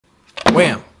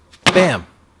Wham! Bam!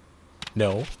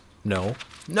 No, no,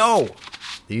 no!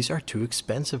 These are too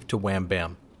expensive to wham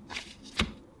bam.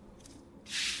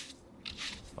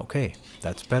 Okay,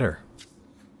 that's better.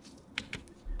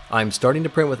 I'm starting to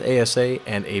print with ASA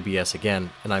and ABS again,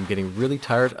 and I'm getting really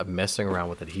tired of messing around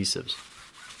with adhesives.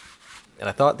 And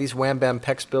I thought these Wham Bam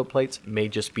PEX build plates may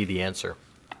just be the answer.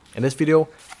 In this video,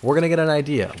 we're going to get an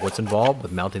idea of what's involved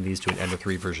with mounting these to an Ender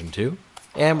 3 version 2,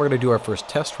 and we're going to do our first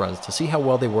test runs to see how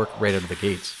well they work right out of the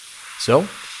gates. So,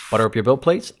 butter up your build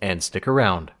plates and stick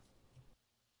around.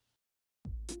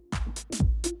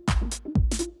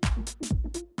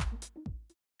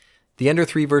 The Ender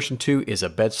 3 version 2 is a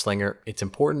bed slinger. It's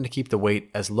important to keep the weight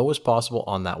as low as possible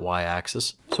on that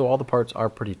y-axis, so all the parts are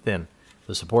pretty thin,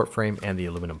 the support frame and the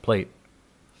aluminum plate.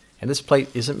 And this plate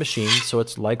isn't machined, so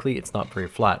it's likely it's not very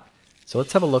flat. So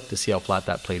let's have a look to see how flat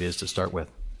that plate is to start with.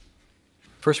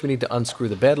 First we need to unscrew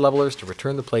the bed levelers to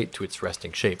return the plate to its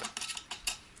resting shape.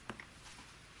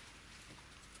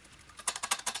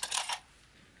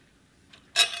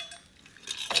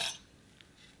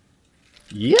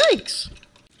 Yikes!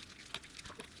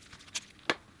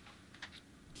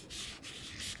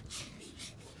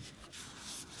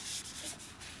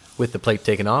 With the plate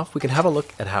taken off, we can have a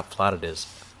look at how flat it is.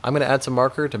 I'm going to add some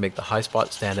marker to make the high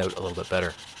spot stand out a little bit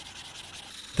better.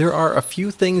 There are a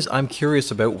few things I'm curious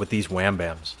about with these Wham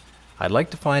Bams. I'd like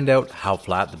to find out how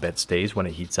flat the bed stays when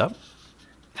it heats up,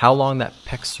 how long that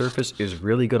PEX surface is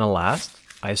really going to last.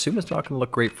 I assume it's not going to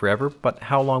look great forever, but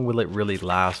how long will it really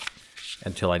last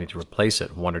until I need to replace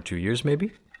it? 1 or 2 years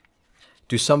maybe?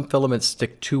 Do some filaments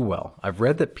stick too well? I've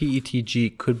read that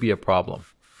PETG could be a problem.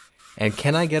 And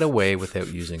can I get away without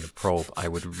using a probe? I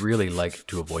would really like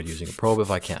to avoid using a probe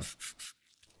if I can.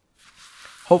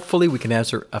 Hopefully we can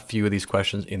answer a few of these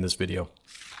questions in this video.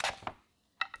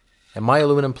 And my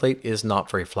aluminum plate is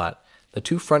not very flat. The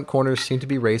two front corners seem to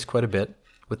be raised quite a bit,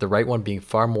 with the right one being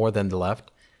far more than the left,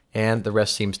 and the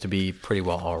rest seems to be pretty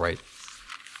well alright.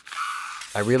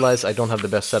 I realize I don't have the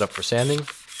best setup for sanding.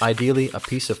 Ideally, a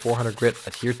piece of 400 grit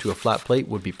adhered to a flat plate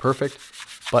would be perfect,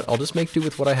 but I'll just make do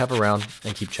with what I have around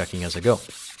and keep checking as I go.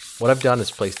 What I've done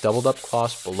is place doubled up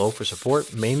cloths below for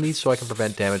support, mainly so I can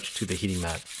prevent damage to the heating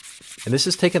mat. And this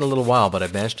has taken a little while, but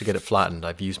I've managed to get it flattened.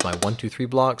 I've used my 1, 2, 3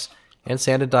 blocks and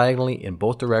sanded diagonally in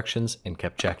both directions and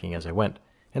kept checking as I went.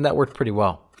 And that worked pretty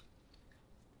well.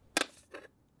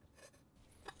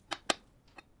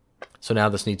 So now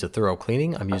this needs a thorough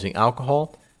cleaning. I'm using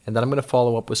alcohol, and then I'm going to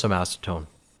follow up with some acetone.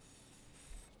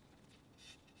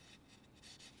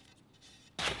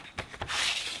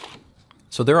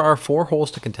 So there are 4 holes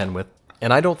to contend with,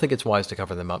 and I don't think it's wise to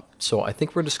cover them up, so I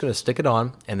think we're just going to stick it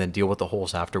on and then deal with the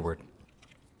holes afterward.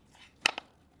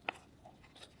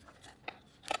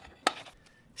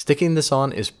 Sticking this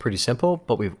on is pretty simple,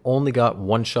 but we've only got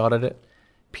one shot at it.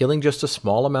 Peeling just a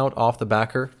small amount off the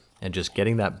backer and just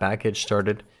getting that back edge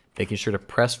started, making sure to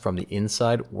press from the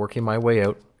inside, working my way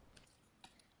out.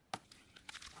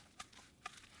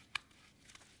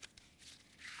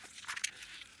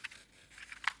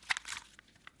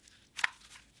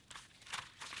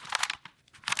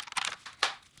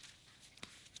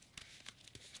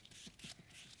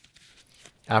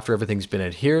 After everything's been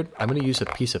adhered, I'm going to use a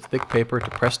piece of thick paper to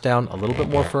press down a little bit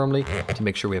more firmly to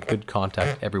make sure we have good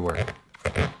contact everywhere.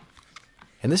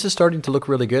 And this is starting to look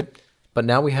really good, but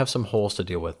now we have some holes to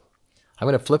deal with. I'm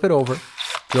going to flip it over,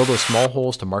 drill those small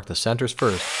holes to mark the centers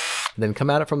first, and then come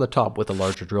at it from the top with a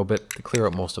larger drill bit to clear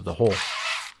out most of the hole.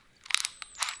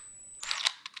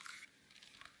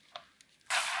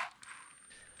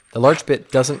 The large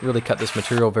bit doesn't really cut this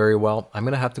material very well. I'm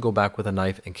going to have to go back with a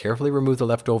knife and carefully remove the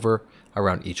leftover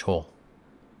around each hole.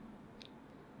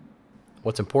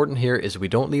 What's important here is we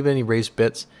don't leave any raised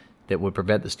bits that would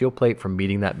prevent the steel plate from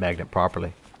meeting that magnet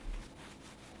properly.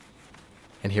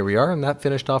 And here we are, and that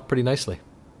finished off pretty nicely.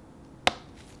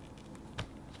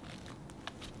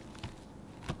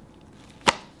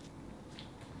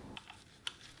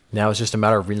 Now it's just a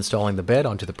matter of reinstalling the bed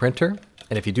onto the printer,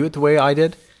 and if you do it the way I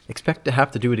did, expect to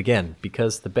have to do it again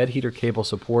because the bed heater cable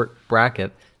support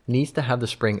bracket needs to have the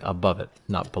spring above it,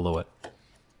 not below it.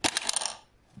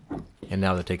 And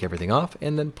now to take everything off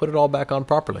and then put it all back on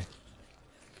properly.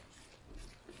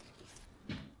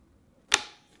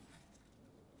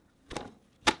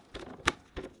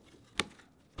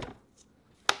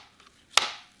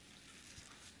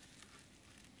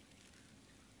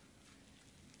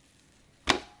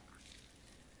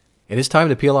 It is time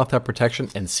to peel off that protection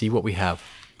and see what we have.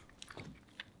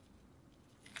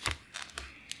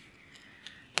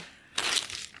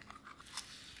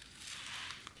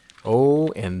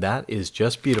 Oh, and that is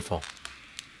just beautiful.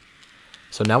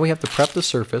 So now we have to prep the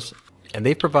surface, and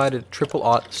they've provided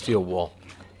triple-aught steel wool.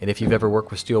 And if you've ever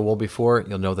worked with steel wool before,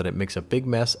 you'll know that it makes a big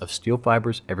mess of steel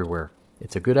fibers everywhere.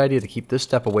 It's a good idea to keep this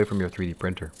step away from your 3D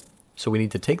printer. So we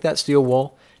need to take that steel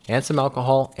wool and some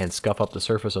alcohol and scuff up the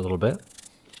surface a little bit.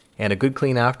 And a good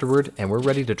clean afterward, and we're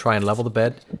ready to try and level the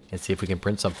bed and see if we can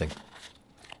print something.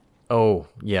 Oh,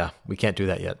 yeah, we can't do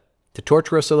that yet. To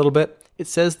torture us a little bit, it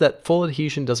says that full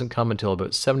adhesion doesn't come until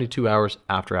about 72 hours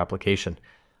after application.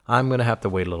 I'm going to have to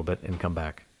wait a little bit and come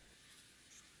back.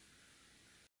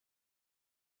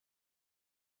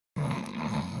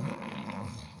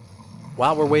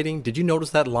 While we're waiting, did you notice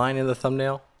that line in the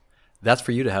thumbnail? That's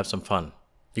for you to have some fun.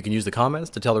 You can use the comments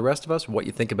to tell the rest of us what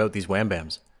you think about these Wham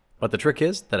Bams. But the trick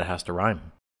is that it has to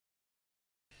rhyme.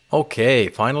 Okay,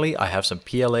 finally I have some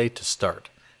PLA to start.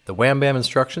 The Wham Bam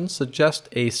instructions suggest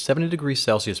a 70 degrees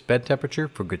Celsius bed temperature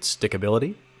for good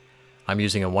stickability. I'm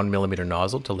using a 1mm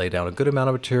nozzle to lay down a good amount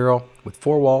of material with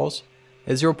 4 walls,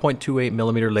 a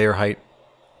 0.28mm layer height,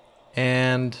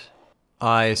 and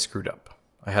I screwed up.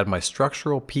 I had my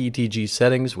structural PETG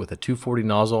settings with a 240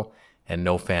 nozzle and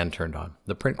no fan turned on.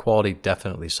 The print quality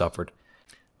definitely suffered.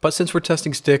 But since we're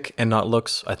testing stick and not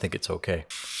looks, I think it's okay.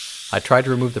 I tried to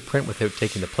remove the print without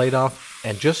taking the plate off,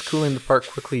 and just cooling the part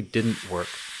quickly didn't work.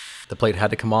 The plate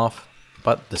had to come off,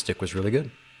 but the stick was really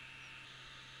good.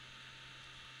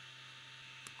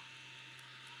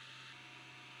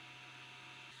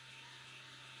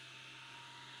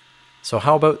 So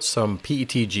how about some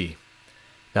PETG?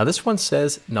 Now this one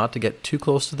says not to get too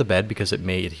close to the bed because it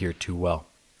may adhere too well.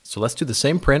 So let's do the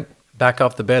same print, back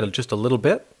off the bed just a little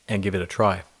bit, and give it a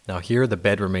try. Now here the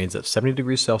bed remains at 70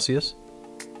 degrees Celsius.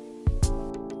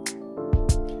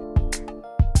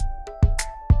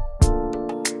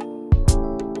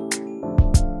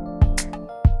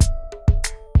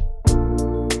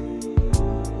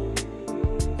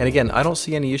 And again, I don't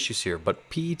see any issues here, but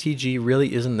PETG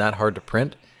really isn't that hard to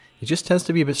print. It just tends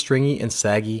to be a bit stringy and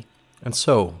saggy, and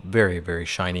so very, very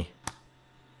shiny.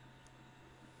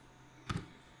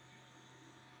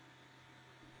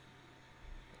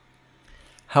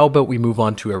 How about we move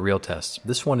on to a real test?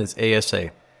 This one is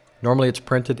ASA. Normally it's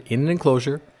printed in an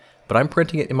enclosure, but I'm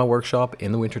printing it in my workshop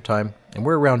in the wintertime, and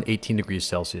we're around 18 degrees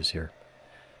Celsius here.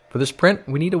 For this print,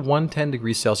 we need a 110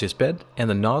 degrees Celsius bed, and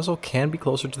the nozzle can be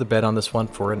closer to the bed on this one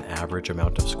for an average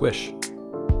amount of squish.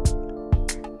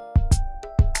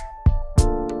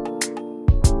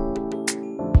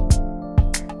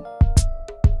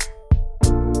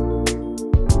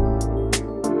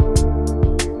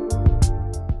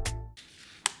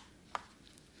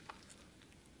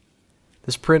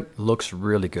 This print looks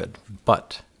really good,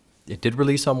 but it did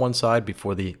release on one side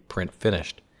before the print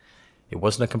finished. It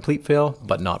wasn't a complete fail,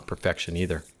 but not perfection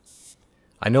either.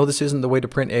 I know this isn't the way to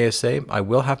print ASA. I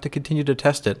will have to continue to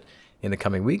test it in the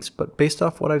coming weeks, but based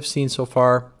off what I've seen so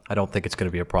far, I don't think it's going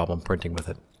to be a problem printing with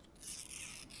it.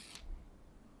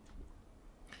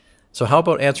 So how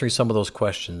about answering some of those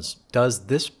questions? Does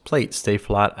this plate stay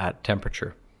flat at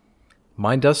temperature?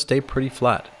 Mine does stay pretty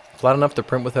flat enough to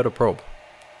print without a probe.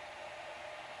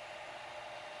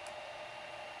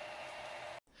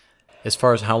 As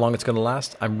far as how long it's going to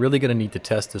last, I'm really going to need to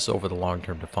test this over the long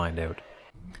term to find out.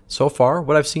 So far,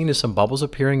 what I've seen is some bubbles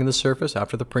appearing in the surface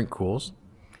after the print cools.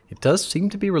 It does seem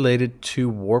to be related to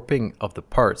warping of the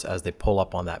parts as they pull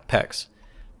up on that PEX.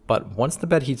 But once the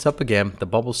bed heats up again, the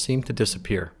bubbles seem to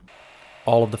disappear.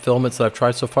 All of the filaments that I've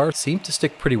tried so far seem to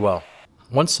stick pretty well.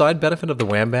 One side benefit of the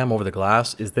Wham Bam over the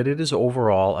glass is that it is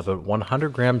overall about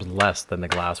 100 grams less than the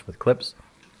glass with clips,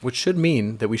 which should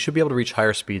mean that we should be able to reach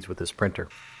higher speeds with this printer.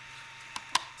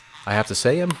 I have to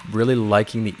say I'm really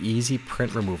liking the easy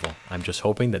print removal. I'm just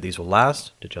hoping that these will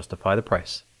last to justify the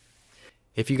price.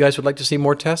 If you guys would like to see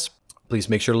more tests, please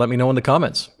make sure to let me know in the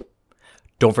comments.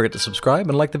 Don't forget to subscribe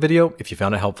and like the video if you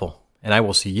found it helpful. And I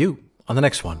will see you on the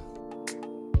next one.